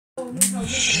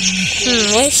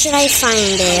Where should I find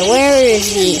it? Where is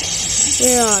he?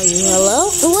 Where are you? Hello?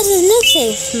 What's his new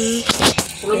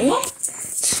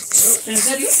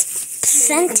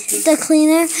Sent the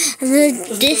cleaner.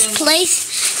 This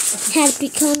place has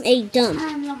become a dump.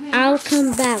 I'll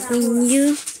come back when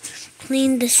you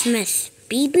clean this mess.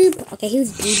 Beep boop. Okay,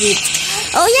 who's beep boop?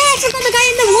 Oh yeah, I forgot the guy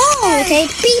in the wall. Okay,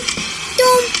 beep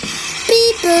boop,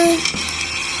 beep boop.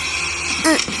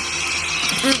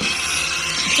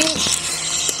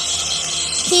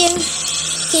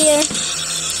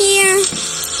 Here.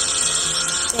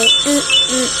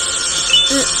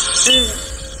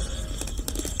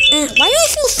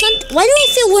 Why do I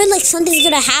feel weird like something's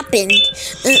gonna happen?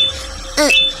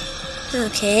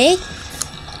 Okay.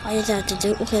 Why does that have to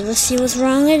do? Okay, let's see what's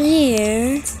wrong in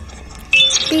here.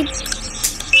 Beep.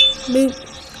 Boop.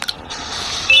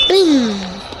 Boom.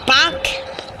 Bok.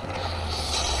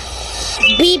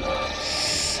 Beep.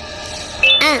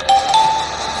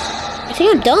 I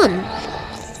think I'm done.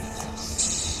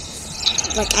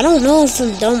 Like, I don't know if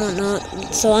I'm done or not.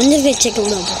 So I'm just gonna take a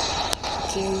look.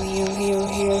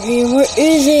 Here. Where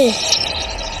is it?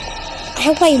 I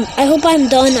hope I'm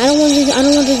done. I don't want to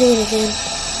do it again.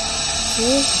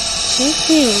 Here.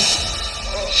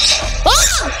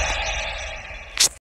 Ah!